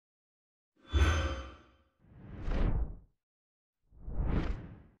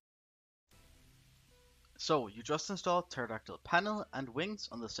So you just installed Pterodactyl panel and wings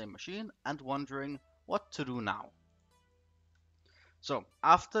on the same machine and wondering what to do now. So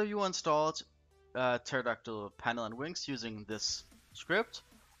after you installed Pterodactyl panel and wings using this script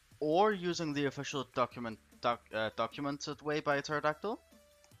or using the official documented way by Pterodactyl,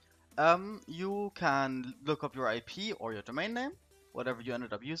 you can look up your IP or your domain name, whatever you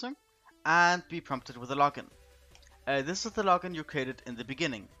ended up using, and be prompted with a login. This is the login you created in the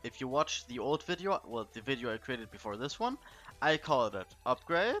beginning. If you watch the old video, well, the video I created before this one, I called it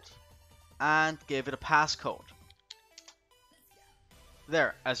upgrade and gave it a passcode.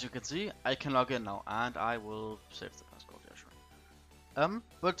 There, as you can see, I can log in now, and I will save the passcode, yeah, sure.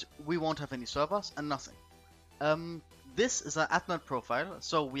 But we won't have any servers and nothing. This is an admin profile,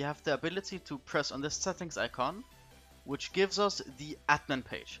 so we have the ability to press on this settings icon, which gives us the admin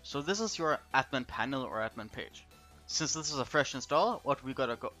page. So this is your admin panel or admin page. Since this is a fresh install, what we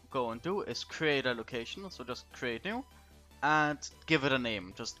gotta go and do is create a location, so just create new, and give it a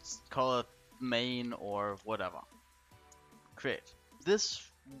name. Just call it main or whatever. Create. This,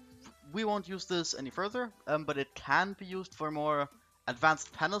 we won't use this any further, but it can be used for more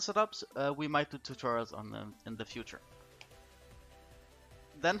advanced panel setups. We might do tutorials on them in the future.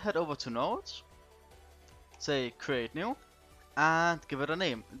 Then head over to nodes, say create new, and give it a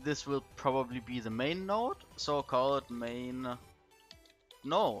name. This will probably be the main node, so call it main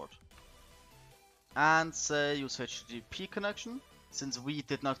node. And say use HTTP connection, since we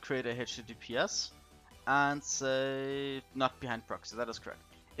did not create a HTTPS, and say not behind proxy, that is correct.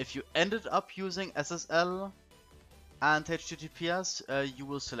 If you ended up using SSL and HTTPS, you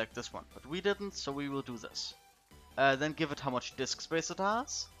will select this one, but we didn't, so we will do this. Then give it how much disk space it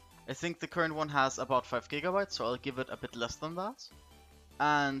has. I think the current one has about 5 GB, so I'll give it a bit less than that.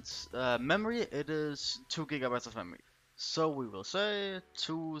 And memory, it is 2 GB of memory. So we will say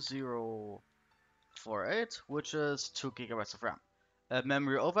 2048, which is 2 GB of RAM.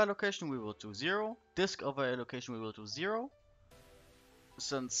 Memory over allocation, we will do 0. Disk over allocation, we will do 0.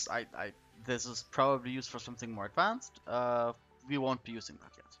 Since this is probably used for something more advanced, we won't be using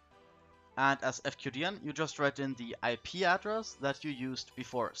that yet. And as FQDN, you just write in the IP address that you used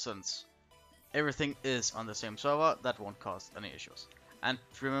before, since everything is on the same server, that won't cause any issues. And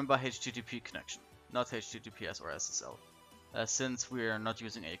remember HTTP connection, not HTTPS or SSL, since we are not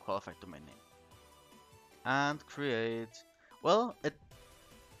using a qualified domain name. And create. Well, it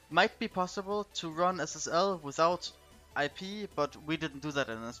might be possible to run SSL without IP, but we didn't do that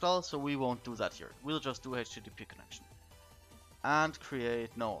in install, so we won't do that here. We'll just do HTTP connection. And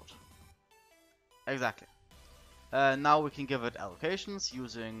create node. Exactly. Now we can give it allocations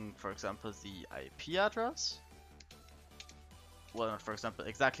using, for example, the IP address. Well, not for example,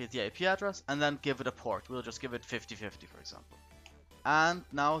 exactly the IP address, and then give it a port. We'll just give it 5050, for example. And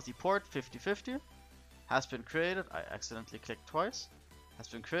now the port 5050 has been created. I accidentally clicked twice. Has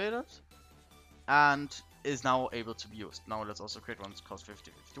been created and is now able to be used. Now let's also create one that's called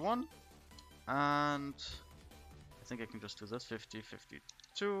 5051. And I think I can just do this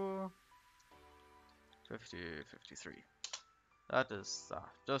 5052. 5053. That is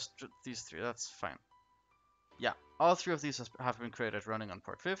just these three, that's fine. Yeah, all three of these have been created running on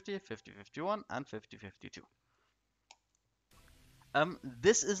port 50, 5051, and 5052.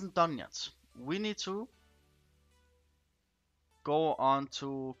 This isn't done yet. We need to go on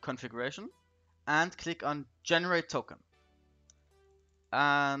to configuration and click on generate token.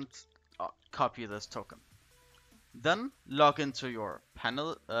 And copy this token. Then log into your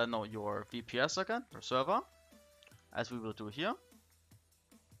panel, your VPS again, your server, as we will do here.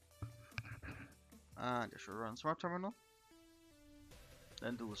 And you should run smart terminal.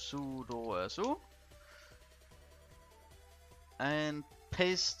 Then do sudo su and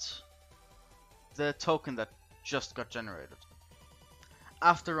paste the token that just got generated.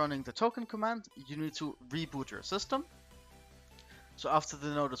 After running the token command, you need to reboot your system. So after the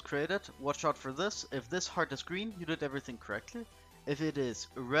node is created, watch out for this. If this heart is green, you did everything correctly. If it is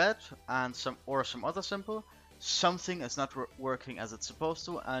red and some other symbol, something is not working as it's supposed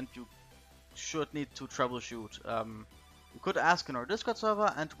to, and you should need to troubleshoot. You could ask in our Discord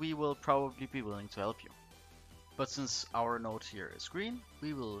server, and we will probably be willing to help you. But since our node here is green,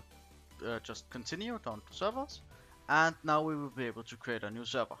 we will just continue down to servers, and now we will be able to create a new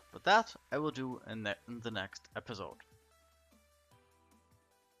server. But that I will do in the next episode.